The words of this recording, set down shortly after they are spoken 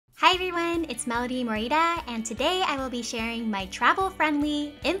Hi everyone, it's Melodee Morita, and today I will be sharing my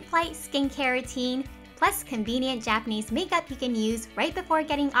travel-friendly, in-flight skincare routine, plus convenient Japanese makeup you can use right before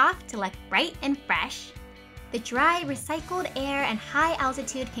getting off to look bright and fresh. The dry, recycled air and high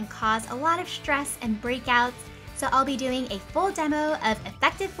altitude can cause a lot of stress and breakouts, so I'll be doing a full demo of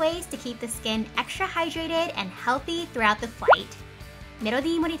effective ways to keep the skin extra hydrated and healthy throughout the flight.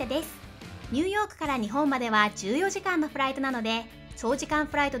 Melodee Morita です。ニューヨークから日本までは14時間のフライトなので、長時間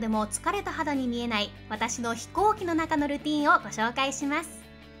フライトでも疲れた肌に見えない私の飛行機の中のルーティンをご紹介します。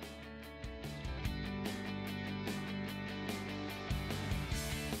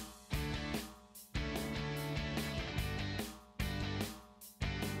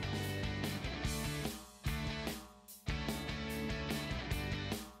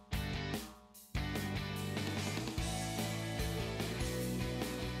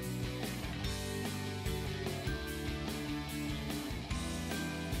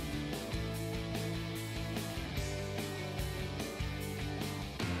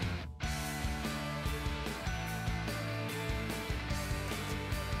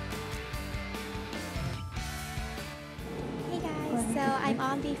So I'm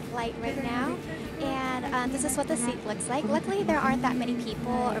on the flight right now, and this is what the seat looks like. Luckily, there aren't that many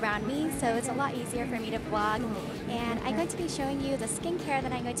people around me, so it's a lot easier for me to vlog. And I'm going to be showing you the skincare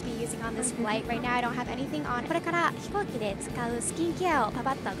that I'm going to be using on this flight. Right now, I don't have anything on. これから飛行機で使うスキンケアをパ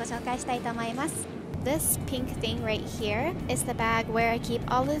パッとご紹介したいと思います。This pink thing right here is the bag where I keep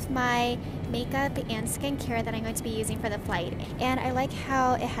all of my makeup and skincare that I'm going to be using for the flight. And I like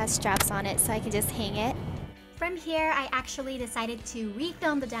how it has straps on it so I can just hang it. From here, I actually decided to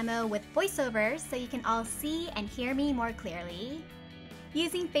refilm the demo with voiceovers so you can all see and hear me more clearly.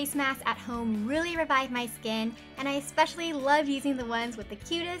 Using face masks at home really revived my skin, and I especially love using the ones with the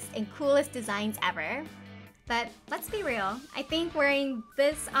cutest and coolest designs ever. But let's be real, I think wearing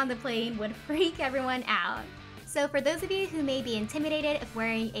this on the plane would freak everyone out. So for those of you who may be intimidated of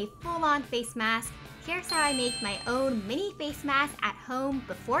wearing a full-on face mask, here's how I make my own mini face mask at home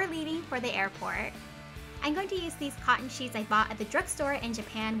before leaving for the airport. I'm going to use these cotton sheets I bought at the drugstore in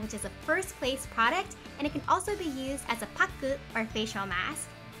Japan, which is a first place product, and it can also be used as a paku or facial mask.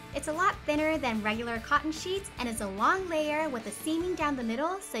 It's a lot thinner than regular cotton sheets and is a long layer with a seaming down the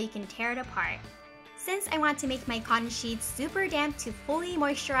middle so you can tear it apart. Since I want to make my cotton sheets super damp to fully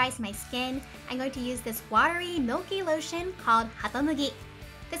moisturize my skin, I'm going to use this watery, milky lotion called Hatomugi.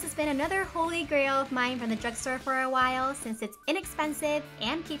 This has been another holy grail of mine from the drugstore for a while since it's inexpensive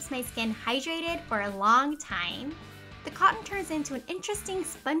and keeps my skin hydrated for a long time. The cotton turns into an interesting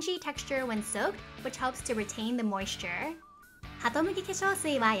spongy texture when soaked, which helps to retain the moisture. ハトムギ化粧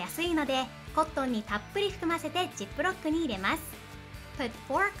水は安いので、コットンにたっぷり含ませてジップロックに入れます。Put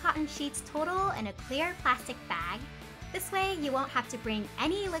 4 cotton sheets total in a clear plastic bag. This way, you won't have to bring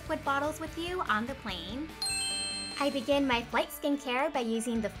any liquid bottles with you on the plane. I begin my flight skincare by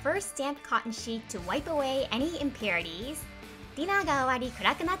using the first damp cotton sheet to wipe away any impurities. ディナーが終わり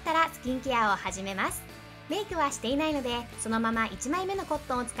暗くなったらスキンケアを始めます。メイクはしていないので、そのまま1枚目のコッ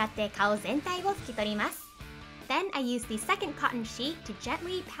トンを使って顔全体を拭き取ります。Then I use the second cotton sheet to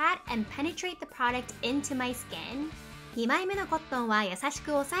gently pat and penetrate the product into my skin. 2枚目のコットンは優し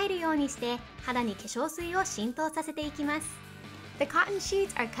く押さえるようにして肌に化粧水を浸透させていきます。The cotton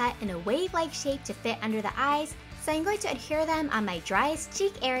sheets are cut in a wave-like shape to fit under the eyes, so I'm going to adhere them on my driest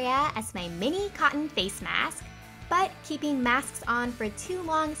cheek area as my mini cotton face mask. But keeping masks on for too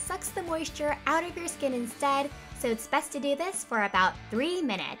long sucks the moisture out of your skin instead, so it's best to do this for about 3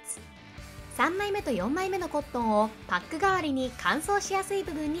 minutes. 3枚目と4枚目のコットンをパック代わりに乾燥しやすい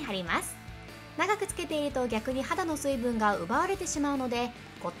部分に貼ります。長くつけていると逆に肌の水分が奪われてしまうので、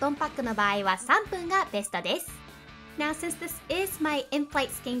コットンパックの場合は3分がベストです。Now, since this is my in-flight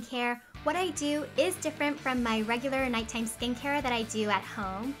skincare, what I do is different from my regular nighttime skincare that I do at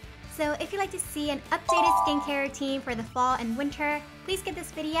home. So if you'd like to see an updated skincare routine for the fall and winter, please give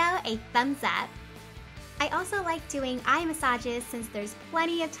this video a thumbs up. I also like doing eye massages since there's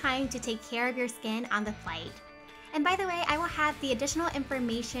plenty of time to take care of your skin on the flight. And by the way, I will have the additional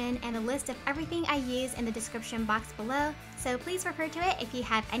information and a list of everything I use in the description box below, so please refer to it if you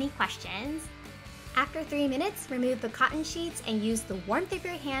have any questions. After 3 minutes, remove the cotton sheets and use the warmth of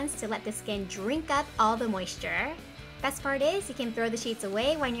your hands to let the skin drink up all the moisture. Best part is, you can throw the sheets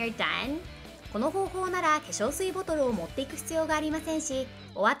away when you're done. この方法なら化粧水ボトルを持っていく必要がありませんし、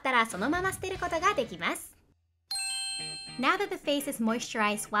終わったらそのまま捨てることができます。Now that the face is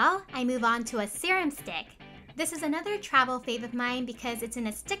moisturized well, I move on to a serum stick. This is another travel fave of mine because it's in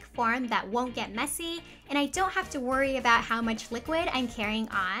a stick form that won't get messy, and I don't have to worry about how much liquid I'm carrying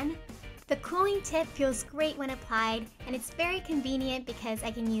on. The cooling tip feels great when applied, and it's very convenient because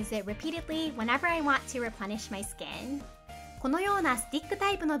I can use it repeatedly whenever I want to replenish my skin. このようなスティック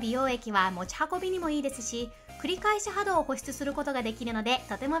タイプの美容液は持ち運びにもいいですし、繰り返し肌を保湿することができるので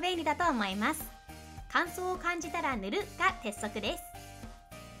とても便利だと思います。乾燥を感じたら塗るが鉄則です。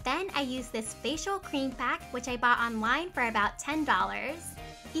Then I use this facial cream pack which I bought online for about $10.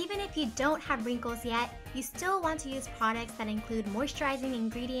 Even if you don't have wrinkles yet, you still want to use products that include moisturizing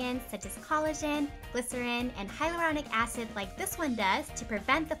ingredients such as collagen, glycerin, and hyaluronic acid like this one does to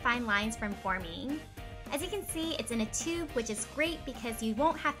prevent the fine lines from forming. As you can see, it's in a tube, which is great because you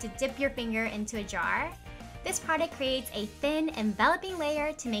won't have to dip your finger into a jar. This product creates a thin, enveloping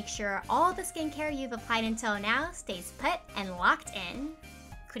layer to make sure all the skincare you've applied until now stays put and locked in.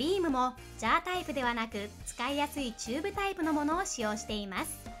 クリームもジャータイプではなく使いやすいチューブタイプのものを使用していま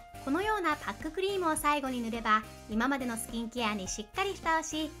す。このようなパッククリームを最後に塗れば今までのスキンケアにしっかり蓋を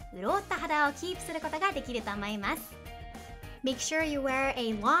し潤った肌をキープすることができると思います。Make sure you wear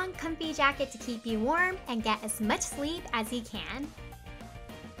a long, comfy jacket to keep you warm and get as much sleep as you can.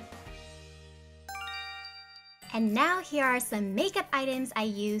 And now here are some makeup items I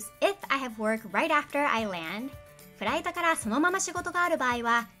use if I have work right after I land. フライトからそのまま仕事がある場合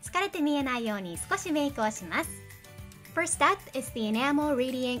は疲れて見えないように少しメイクをします。First up is the Enamel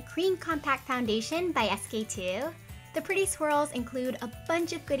Radiant Cream Compact Foundation by SK-II. The pretty swirls include a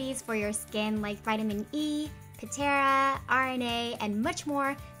bunch of goodies for your skin like vitamin E, Pitera, RNA, and much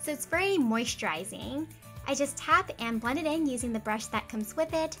more, so it's very moisturizing. I just tap and blend it in using the brush that comes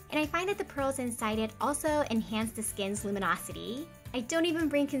with it, and I find that the pearls inside it also enhance the skin's luminosity. I don't even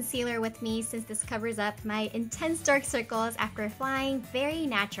bring concealer with me since this covers up my intense dark circles after flying very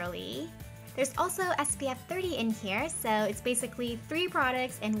naturally. There's also SPF 30 in here, so it's basically 3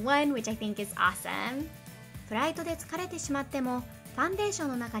 products in one, which I think is awesome. フライトで疲れてしまってもファンデーション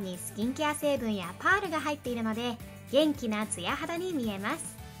の中にスキンケア成分やパールが入っているので元気なツヤ肌に見えま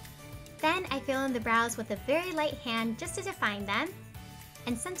す。Then I fill in the brows with a very light hand just to define them.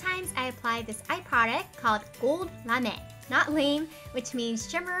 And sometimes I apply this eye product called Gold Lame, not lame, which means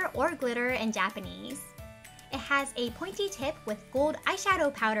shimmer or glitter in Japanese. It has a pointy tip with gold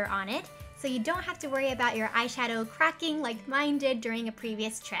eyeshadow powder on it, so you don't have to worry about your eyeshadow cracking like mine did during a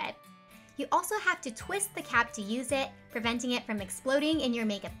previous trip. You also have to twist the cap to use it, preventing it from exploding in your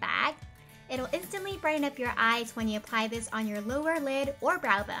makeup bag. It'll instantly brighten up your eyes when you apply this on your lower lid or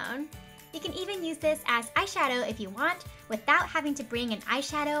brow bone. You can even use this as eyeshadow if you want, without having to bring an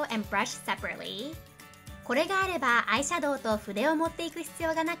eyeshadow and brush separately. これがあればアイシャドウと筆を持っていく必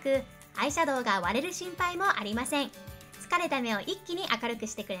要がなく、アイシャドウが割れる心配もありません。疲れた目を一気に明るく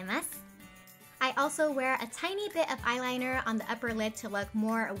してくれます。I also wear a tiny bit of eyeliner on the upper lid to look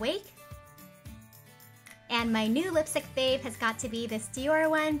more awake. And my new lipstick fave has got to be this Dior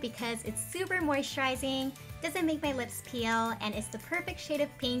one because it's super moisturizing, doesn't make my lips peel, and it's the perfect shade of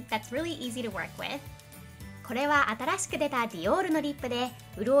pink that's really easy to work with. これは新しく出た Dior のリップで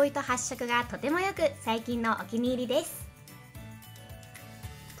潤いと発色がとてもよく最近のお気に入りです。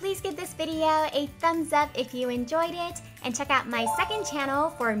Please give this video a thumbs up if you enjoyed it, and check out my second channel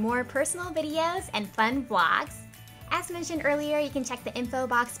for more personal videos and fun vlogs. As mentioned earlier, you can check the info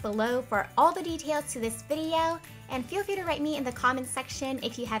box below for all the details to this video, and feel free to write me in the comments section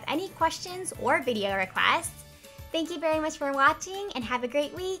if you have any questions or video requests. Thank you very much for watching and have a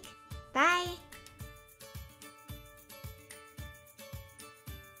great week. Bye!